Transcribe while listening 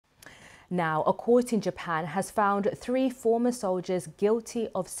Now, a court in Japan has found 3 former soldiers guilty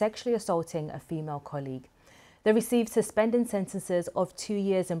of sexually assaulting a female colleague. They received suspended sentences of 2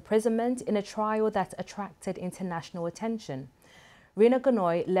 years imprisonment in a trial that attracted international attention. Rina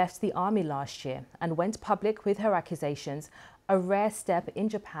Gonoy left the army last year and went public with her accusations, a rare step in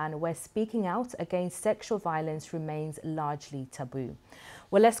Japan where speaking out against sexual violence remains largely taboo.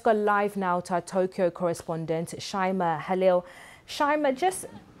 Well, let's go live now to our Tokyo correspondent, Shaima Halil. Shaima, just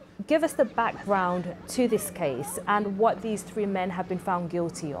give us the background to this case and what these 3 men have been found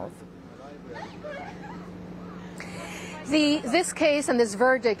guilty of. This case and this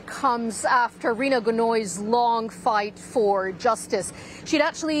verdict comes after Rina Gonoy's long fight for justice. She'd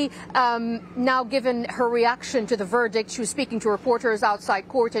actually now given her reaction to the verdict. She was speaking to reporters outside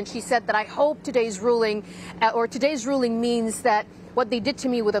court, and she said that I hope today's ruling means that what they did to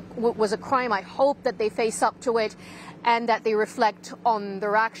me was a crime. I hope that they face up to it and that they reflect on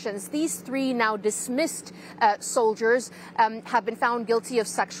their actions. These 3 now dismissed soldiers have been found guilty of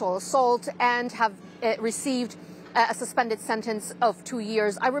sexual assault and have received a suspended sentence of 2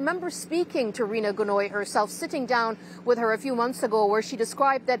 years. I remember speaking to Rina Gonoy herself, sitting down with her a few months ago, where she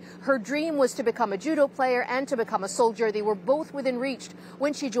described that her dream was to become a judo player and to become a soldier. They were both within reach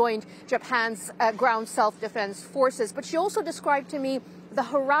when she joined Japan's ground self-defense forces. But she also described to me the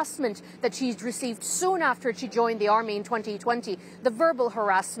harassment that she'd received soon after she joined the army in 2020, the verbal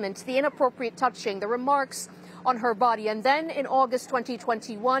harassment, the inappropriate touching, the remarks on her body. And then in August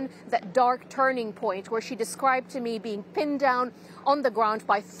 2021, that dark turning point where she described to me being pinned down on the ground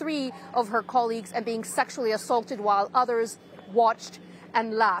by 3 of her colleagues and being sexually assaulted while others watched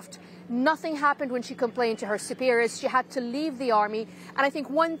and laughed. Nothing happened when she complained to her superiors. She had to leave the army. And I think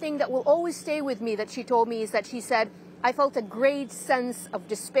one thing that will always stay with me that she told me is that she said, I felt a great sense of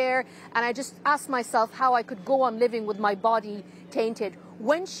despair, and I just asked myself how I could go on living with my body tainted.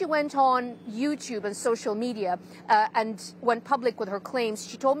 When she went on YouTube and social media and went public with her claims,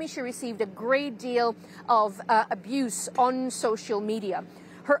 she told me she received a great deal of abuse on social media.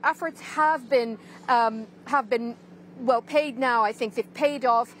 Her efforts have been well paid now. I think they've paid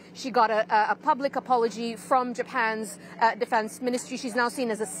off. She got a public apology from Japan's defense ministry. She's now seen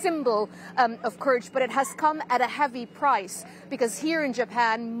as a symbol of courage, but it has come at a heavy price because here in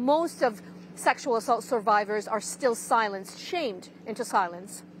Japan, most of sexual assault survivors are still silenced, shamed into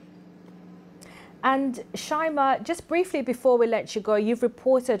silence. And Shaima, just briefly before we let you go, you've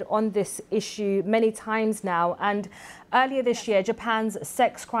reported on this issue many times now, and earlier this year, Japan's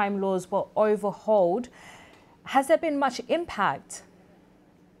sex crime laws were overhauled. Has there been much impact?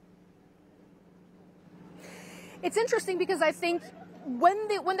 It's interesting because I think when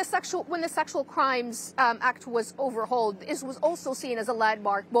the Sexual Crimes Act was overhauled, this was also seen as a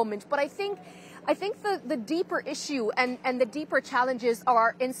landmark moment. But I think the deeper issue and the deeper challenges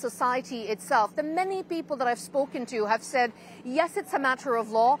are in society itself. The many people that I've spoken to have said, yes, it's a matter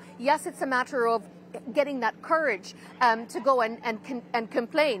of law. Yes, it's a matter of getting that courage to go and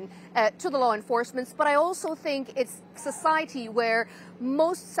complain to the law enforcement. But I also think it's society where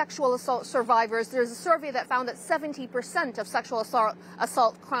most sexual assault survivors, there's a survey that found that 70% of sexual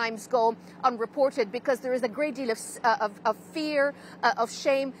assault crimes go unreported because there is a great deal of fear, of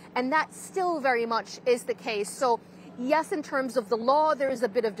shame, and that still very much is the case. So yes, in terms of the law, there is a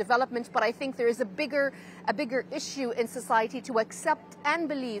bit of development, but I think there is a bigger issue in society to accept and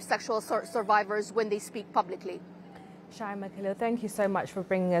believe sexual assault survivors when they speak publicly. Shaima Halil, thank you so much for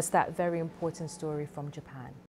bringing us that very important story from Japan.